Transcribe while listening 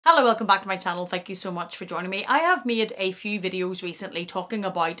Hello, welcome back to my channel. Thank you so much for joining me. I have made a few videos recently talking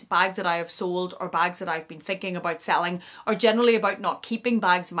about bags that I have sold or bags that I've been thinking about selling, or generally about not keeping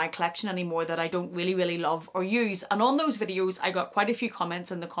bags in my collection anymore that I don't really love or use. And on those videos I got quite a few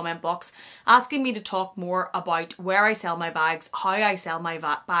comments in the comment box asking me to talk more about where I sell my bags, how I sell my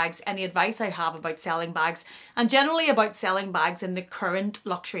bags, any advice I have about selling bags, and generally about selling bags in the current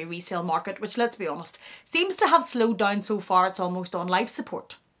luxury resale market, which, let's be honest, seems to have slowed down so far it's almost on life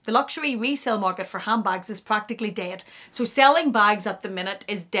support. The luxury resale market for handbags is practically dead. So selling bags at the minute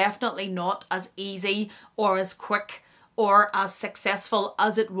is definitely not as easy or as quick or as successful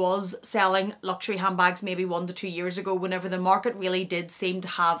as it was selling luxury handbags maybe 1 to 2 years ago, whenever the market really did seem to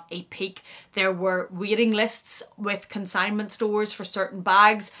have a peak. There were waiting lists with consignment stores for certain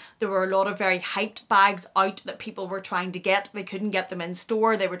bags. There were a lot of very hyped bags out that people were trying to get. They couldn't get them in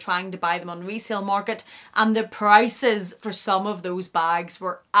store. They were trying to buy them on resale market. And the prices for some of those bags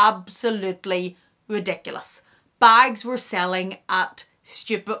were absolutely ridiculous. Bags were selling at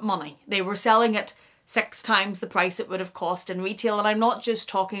stupid money. They were selling at 6 times the price it would have cost in retail. And I'm not just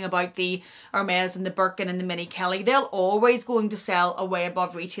talking about the Hermes and the Birkin and the Mini Kelly. They're always going to sell away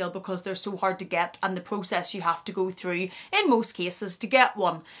above retail because they're so hard to get and the process you have to go through in most cases to get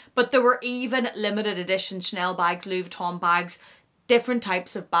one. But there were even limited edition Chanel bags, Louis Vuitton bags, different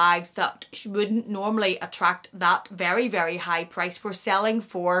types of bags that wouldn't normally attract that very high price were selling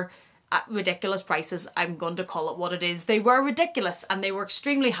for at ridiculous prices. I'm going to call it what it is. They were ridiculous and they were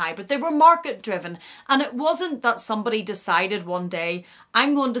extremely high, but they were market driven. And it wasn't that somebody decided one day,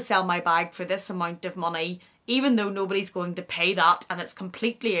 I'm going to sell my bag for this amount of money, even though nobody's going to pay that and it's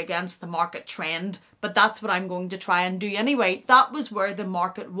completely against the market trend, but that's what I'm going to try and do anyway. That was where the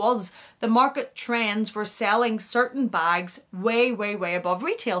market was. The market trends were selling certain bags way above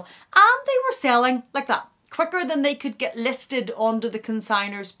retail, and they were selling like that. Quicker than they could get listed onto the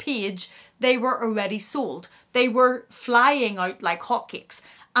consignor's page, they were already sold. They were flying out like hotcakes.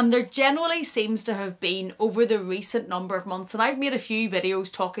 And there generally seems to have been, over the recent number of months, and I've made a few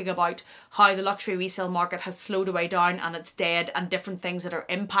videos talking about how the luxury resale market has slowed away down and it's dead and different things that are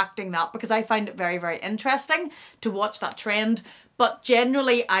impacting that, because I find it very interesting to watch that trend. But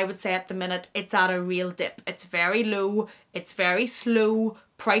generally, I would say at the minute, it's at a real dip. It's very low, it's very slow,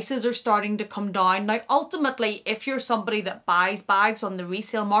 prices are starting to come down. Now, ultimately, if you're somebody that buys bags on the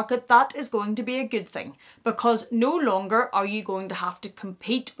resale market, that is going to be a good thing, because no longer are you going to have to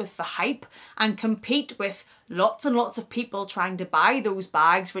compete with the hype and compete with lots and lots of people trying to buy those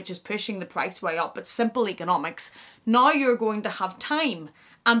bags, which is pushing the price way up. It's simple economics. Now you're going to have time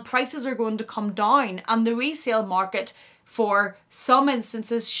and prices are going to come down, and the resale market, for some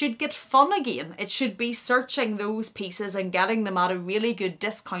instances, should get fun again. It should be searching those pieces and getting them at a really good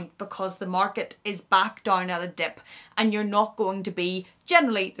discount, because the market is back down at a dip and you're not going to be,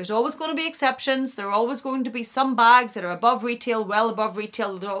 generally, there's always going to be exceptions. There are always going to be some bags that are above retail, well above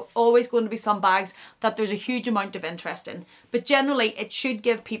retail. There are always going to be some bags that there's a huge amount of interest in. But generally, it should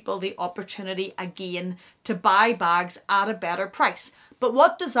give people the opportunity again to buy bags at a better price. But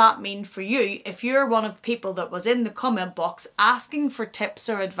what does that mean for you if you're one of the people that was in the comment box asking for tips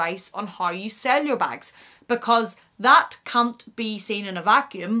or advice on how you sell your bags? Because that can't be seen in a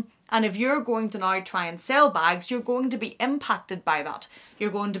vacuum. And if you're going to now try and sell bags, you're going to be impacted by that. You're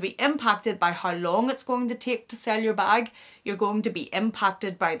going to be impacted by how long it's going to take to sell your bag. You're going to be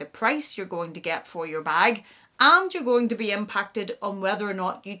impacted by the price you're going to get for your bag. And you're going to be impacted on whether or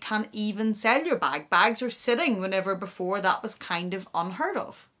not you can even sell your bag. Bags are sitting whenever before that was kind of unheard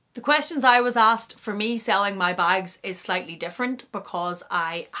of. The questions I was asked for me selling my bags is slightly different, because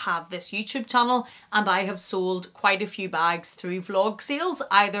I have this YouTube channel and I have sold quite a few bags through vlog sales,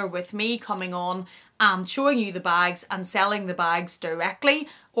 either with me coming on and showing you the bags and selling the bags directly,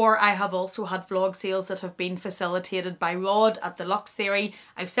 or I have also had vlog sales that have been facilitated by Rod at the Luxe Theory.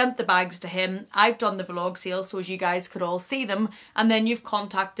 I've sent the bags to him, I've done the vlog sales so as you guys could all see them, and then you've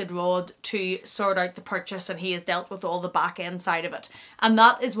contacted Rod to sort out the purchase and he has dealt with all the back end side of it. And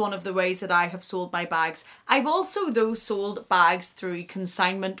that is one of the ways that I have sold my bags. I've also, though, sold bags through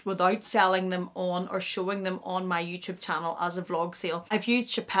consignment without selling them on or showing them on my YouTube channel as a vlog sale. I've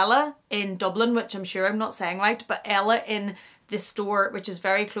used Chapella in Dublin, which I'm sure I'm not saying right, but Ella in this store, which is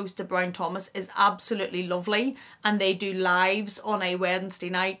very close to Brown Thomas, is absolutely lovely, and they do lives on a Wednesday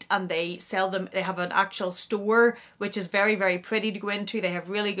night and they sell them. They have an actual store which is very pretty to go into. They have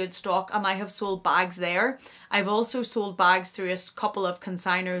really good stock, and I have sold bags there. I've also sold bags through a couple of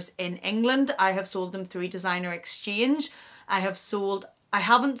consignors in England. I have sold them through Designer Exchange. I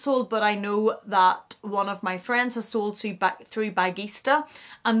haven't sold, but I know that one of my friends has sold through Bagista,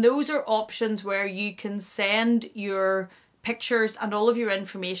 and those are options where you can send your pictures and all of your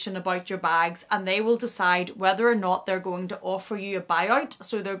information about your bags, and they will decide whether or not they're going to offer you a buyout.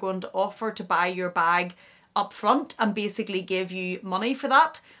 So they're going to offer to buy your bag up front and basically give you money for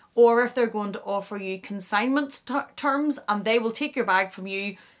that, or if they're going to offer you consignment terms, and they will take your bag from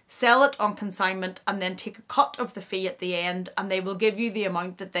you, sell it on consignment, and then take a cut of the fee at the end, and they will give you the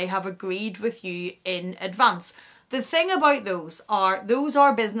amount that they have agreed with you in advance. The thing about those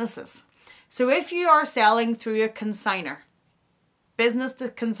are businesses. So if you are selling through a consignor, business to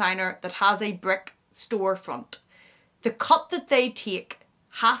consignor that has a brick storefront, the cut that they take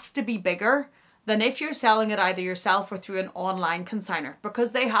has to be bigger than if you're selling it either yourself or through an online consignor,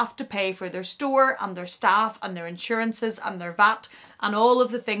 because they have to pay for their store and their staff and their insurances and their VAT and all of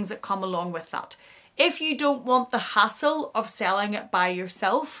the things that come along with that. If you don't want the hassle of selling it by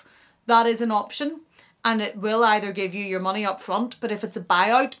yourself, that is an option, and it will either give you your money up front, but if it's a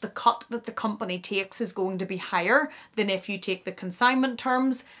buyout, the cut that the company takes is going to be higher than if you take the consignment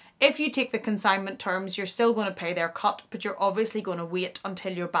terms. If you take the consignment terms, you're still going to pay their cut, but you're obviously going to wait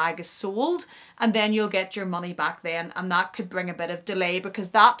until your bag is sold, and then you'll get your money back then, and that could bring a bit of delay,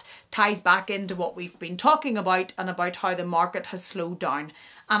 because that ties back into what we've been talking about and about how the market has slowed down.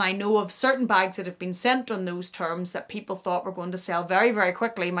 And I know of certain bags that have been sent on those terms that people thought were going to sell very, very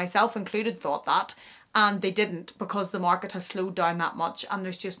quickly, myself included thought that, and they didn't, because the market has slowed down that much and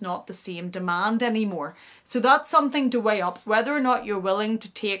there's just not the same demand anymore. So that's something to weigh up, whether or not you're willing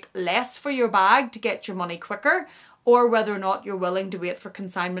to take less for your bag to get your money quicker, or whether or not you're willing to wait for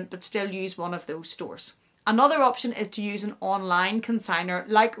consignment but still use one of those stores. Another option is to use an online consignor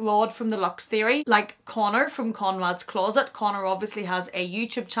like Rod from The Luxe Theory, like Connor from Conrad's Closet. Connor obviously has a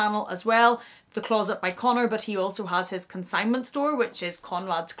YouTube channel as well, The Closet by Connor, but he also has his consignment store, which is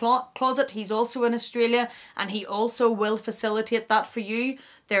Conrad's Closet. He's also in Australia, and he also will facilitate that for you.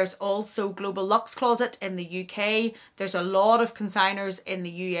 There's also Global Luxe Closet in the UK. There's a lot of consignors in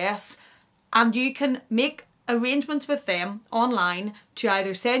the US, and you can make arrangements with them online to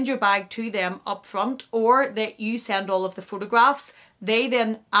either send your bag to them up front, or that you send all of the photographs. They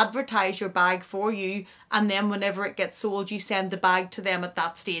then advertise your bag for you, and then whenever it gets sold, you send the bag to them at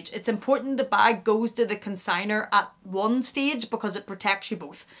that stage. It's important the bag goes to the consignor at one stage because it protects you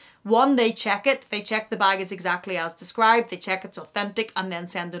both. One, they check it. They check the bag is exactly as described. They check it's authentic and then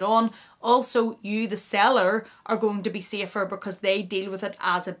send it on. Also, you, the seller, are going to be safer because they deal with it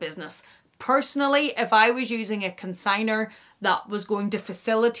as a business. Personally, if I was using a consignor that was going to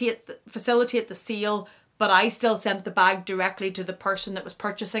facilitate the sale, but I still sent the bag directly to the person that was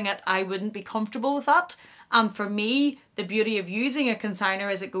purchasing it, I wouldn't be comfortable with that. And for me, the beauty of using a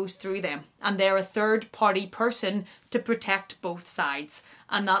consignor is it goes through them, and they're a third party person to protect both sides.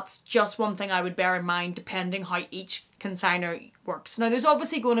 And that's just one thing I would bear in mind depending how each consignor works. Now, there's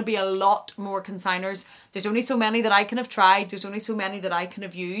obviously going to be a lot more consignors. There's only so many that I can have tried. There's only so many that I can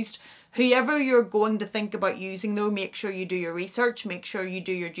have used. Whoever you're going to think about using though, make sure you do your research, make sure you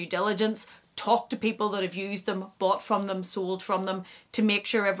do your due diligence, talk to people that have used them, bought from them, sold from them, to make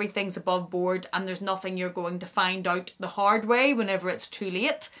sure everything's above board and there's nothing you're going to find out the hard way whenever it's too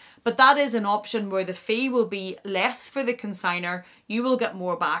late. But that is an option where the fee will be less for the consignor, you will get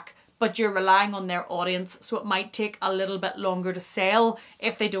more back, but you're relying on their audience, so it might take a little bit longer to sell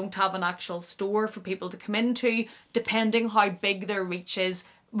if they don't have an actual store for people to come into. Depending how big their reach is,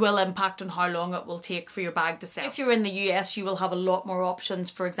 will impact on how long it will take for your bag to sell. If you're in the US, you will have a lot more options.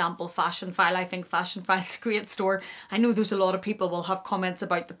 For example, Fashionphile. I think Fashionphile's a great store. I know there's a lot of people will have comments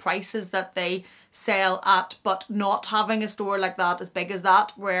about the prices that they sell at, but not having a store like that, as big as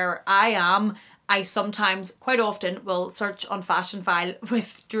that, where I am, I sometimes, quite often, will search on Fashionphile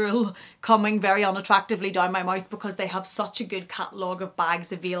with drool coming very unattractively down my mouth because they have such a good catalogue of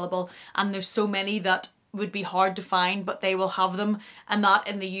bags available, and there's so many that would be hard to find, but they will have them, and that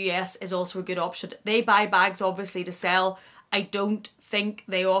in the US is also a good option. They buy bags obviously to sell. I don't think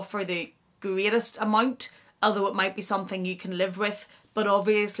they offer the greatest amount, although it might be something you can live with, but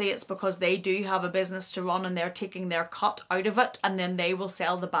obviously it's because they do have a business to run and they're taking their cut out of it, and then they will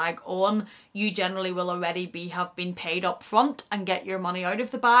sell the bag on. You generally will already have been paid up front and get your money out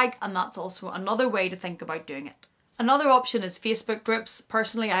of the bag, and that's also another way to think about doing it. Another option is Facebook groups.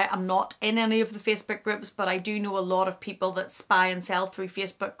 Personally, I am not in any of the Facebook groups, but I do know a lot of people that buy and sell through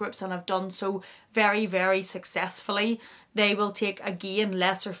Facebook groups and have done so very, very successfully. They will take, again,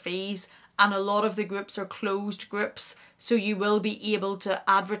 lesser fees, and a lot of the groups are closed groups, so you will be able to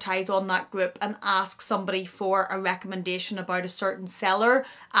advertise on that group and ask somebody for a recommendation about a certain seller,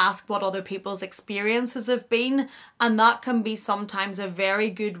 ask what other people's experiences have been, and that can be sometimes a very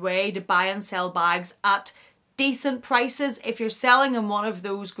good way to buy and sell bags at decent prices. If you're selling in one of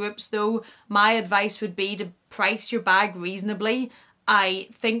those groups though, my advice would be to price your bag reasonably. I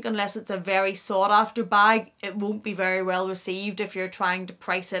think unless it's a very sought after bag, it won't be very well received if you're trying to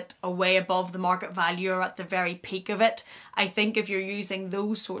price it way above the market value or at the very peak of it. I think if you're using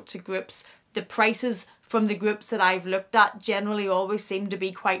those sorts of groups, the prices from the groups that I've looked at generally always seem to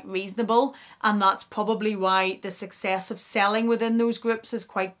be quite reasonable, and that's probably why the success of selling within those groups is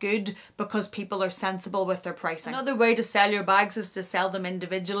quite good, because people are sensible with their pricing. Another way to sell your bags is to sell them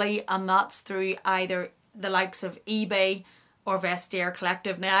individually, and that's through either the likes of eBay or Vestiaire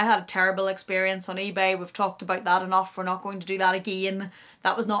Collective. Now, I had a terrible experience on eBay. We've talked about that enough. We're not going to do that again.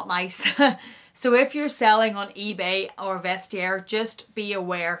 That was not nice. So if you're selling on eBay or Vestiaire, just be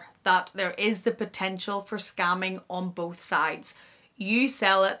aware that there is the potential for scamming on both sides. You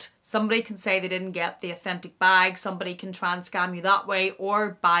sell it, somebody can say they didn't get the authentic bag, somebody can try and scam you that way,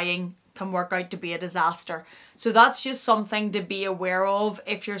 or buying can work out to be a disaster. So that's just something to be aware of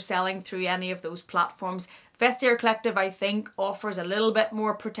if you're selling through any of those platforms. Vestiaire Collective, I think, offers a little bit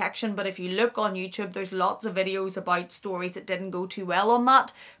more protection, but if you look on YouTube, there's lots of videos about stories that didn't go too well on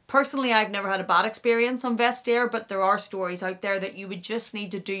that. Personally, I've never had a bad experience on Vestiaire, but there are stories out there that you would just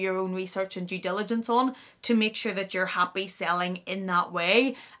need to do your own research and due diligence on to make sure that you're happy selling in that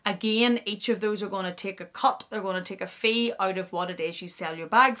way. Again, each of those are going to take a cut, they're going to take a fee out of what it is you sell your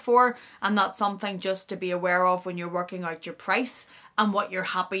bag for, and that's something just to be aware of when you're working out your price and what you're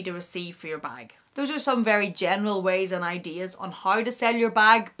happy to receive for your bag. Those are some very general ways and ideas on how to sell your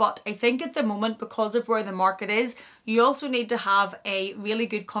bag, but I think at the moment, because of where the market is, you also need to have a really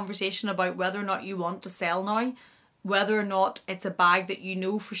good conversation about whether or not you want to sell now, whether or not it's a bag that you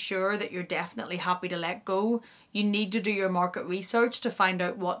know for sure that you're definitely happy to let go. You need to do your market research to find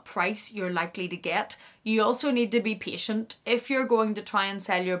out what price you're likely to get. You also need to be patient. If you're going to try and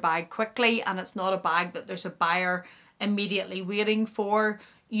sell your bag quickly and it's not a bag that there's a buyer immediately waiting for,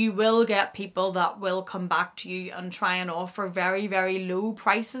 you will get people that will come back to you and try and offer very, very low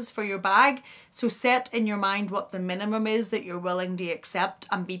prices for your bag. So set in your mind what the minimum is that you're willing to accept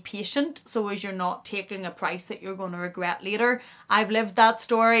and be patient so as you're not taking a price that you're going to regret later. I've lived that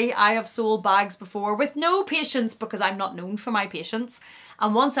story. I have sold bags before with no patience because I'm not known for my patience.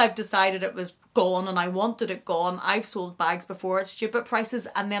 And once I've decided it was gone and I wanted it gone, I've sold bags before at stupid prices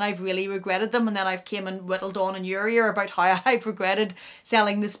and then I've really regretted them, and then I've came and whittled on in your ear about how I've regretted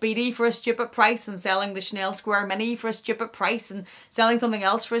selling the Speedy for a stupid price and selling the Chanel Square Mini for a stupid price and selling something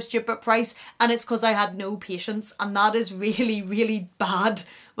else for a stupid price, and it's because I had no patience, and that is really, really bad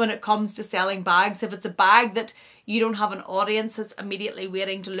when it comes to selling bags. If it's a bag that you don't have an audience that's immediately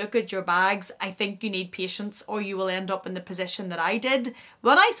waiting to look at your bags, I think you need patience, or you will end up in the position that I did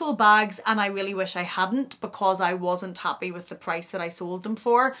when I sold bags, and I really wish I hadn't, because I wasn't happy with the price that I sold them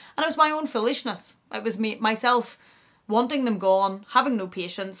for, and it was my own foolishness. It was myself wanting them gone, having no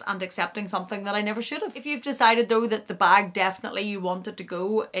patience, and accepting something that I never should have. If you've decided though that the bag definitely you want it to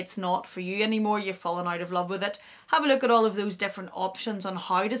go, it's not for you anymore, you've fallen out of love with it, have a look at all of those different options on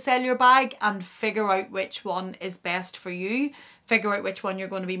how to sell your bag and figure out which one is best for you. Figure out which one you're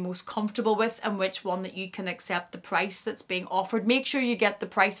going to be most comfortable with and which one that you can accept the price that's being offered. Make sure you get the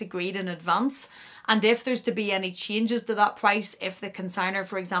price agreed in advance, and if there's to be any changes to that price, if the consignor,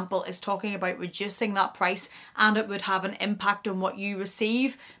 for example, is talking about reducing that price and it would have an impact on what you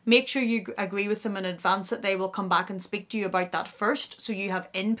receive, make sure you agree with them in advance that they will come back and speak to you about that first, so you have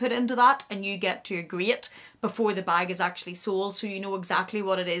input into that and you get to agree it before the bag is actually sold, so you know exactly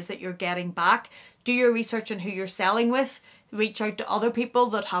what it is that you're getting back. Do your research on who you're selling with. Reach out to other people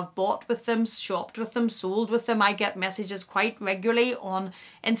that have bought with them, shopped with them, sold with them. I get messages quite regularly on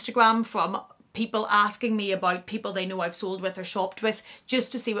Instagram from people asking me about people they know I've sold with or shopped with,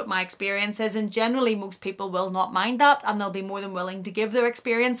 just to see what my experience is, and generally most people will not mind that, and they'll be more than willing to give their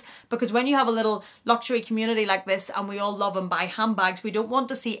experience, because when you have a little luxury community like this and we all love and buy handbags, we don't want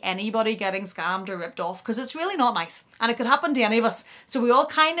to see anybody getting scammed or ripped off, because it's really not nice and it could happen to any of us. So we all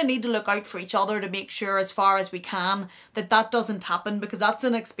kind of need to look out for each other to make sure as far as we can that that doesn't happen, because that's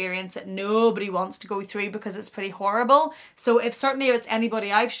an experience that nobody wants to go through, because it's pretty horrible. So if it's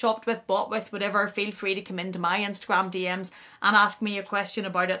anybody I've shopped with, bought with, whatever, feel free to come into my Instagram DMs and ask me a question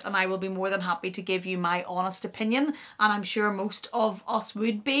about it, and I will be more than happy to give you my honest opinion, and I'm sure most of us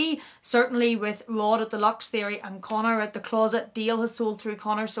would be. Certainly with Rod at the Luxe Theory and Connor at the Closet. Dale has sold through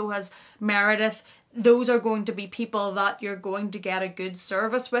Connor, so has Meredith. those are going to be people that you're going to get a good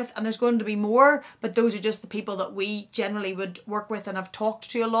service with, and there's going to be more, but those are just the people that we generally would work with and have talked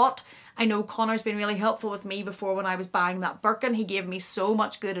to a lot. I know Connor's been really helpful with me before when I was buying that Birkin. He gave me so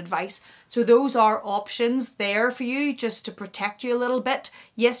much good advice. So those are options there for you just to protect you a little bit.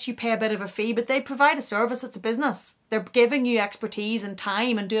 Yes, you pay a bit of a fee, but they provide a service. It's a business. They're giving you expertise and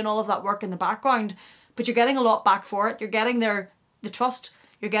time and doing all of that work in the background, but you're getting a lot back for it. You're getting the trust,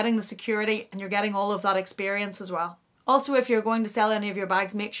 you're getting the security, and you're getting all of that experience as well. Also, if you're going to sell any of your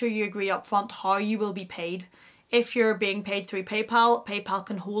bags, make sure you agree up front how you will be paid. If you're being paid through PayPal, PayPal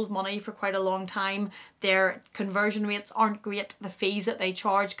can hold money for quite a long time. Their conversion rates aren't great. The fees that they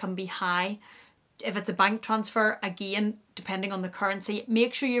charge can be high. If it's a bank transfer, again, depending on the currency,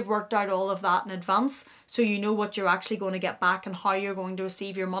 make sure you've worked out all of that in advance so you know what you're actually going to get back and how you're going to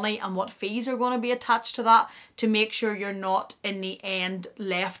receive your money and what fees are going to be attached to that, to make sure you're not in the end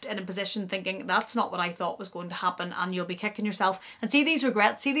left in a position thinking that's not what I thought was going to happen, and you'll be kicking yourself. And see these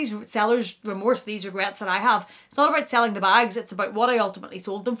regrets, see these seller's remorse, these regrets that I have. It's not about selling the bags, it's about what I ultimately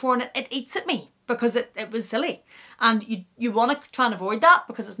sold them for, and it eats at me because it was silly. And you want to try and avoid that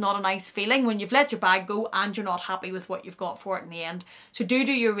because it's not a nice feeling when you've let your bag go and you're not happy with what you've got for it in the end. So do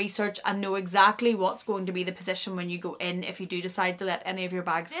your research and know exactly what's going to be the position when you go in if you do decide to let any of your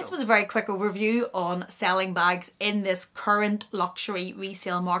bags go. This was a very quick overview on selling bags in this current luxury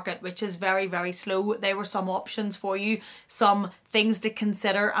resale market, which is very, very slow. There were some options for you, some things to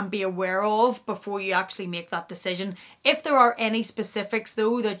consider and be aware of before you actually make that decision. If there are any specifics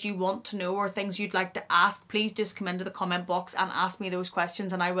though that you want to know or things you'd like to ask, please just come into the comment box and ask me those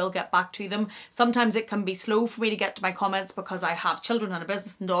questions and I will get back to them. Sometimes it can be slow for me to get to my comments because I have children and a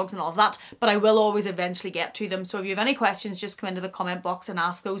business and dogs and all of that, but I will always eventually get to them. So if you have any questions, just come into the comment box and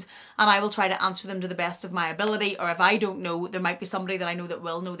ask those and I will try to answer them to the best of my ability, or if I don't know, there might be somebody that I know that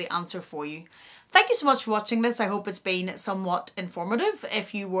will know the answer for you. Thank you so much for watching this. I hope it's been somewhat informative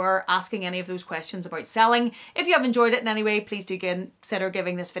if you were asking any of those questions about selling. If you have enjoyed it in any way, please do consider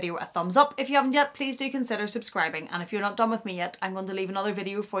giving this video a thumbs up. If you haven't yet, please do consider subscribing. And if you're not done with me yet, I'm going to leave another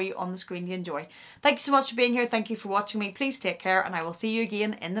video for you on the screen to enjoy. Thank you so much for being here. Thank you for watching me. Please take care and I will see you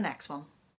again in the next one.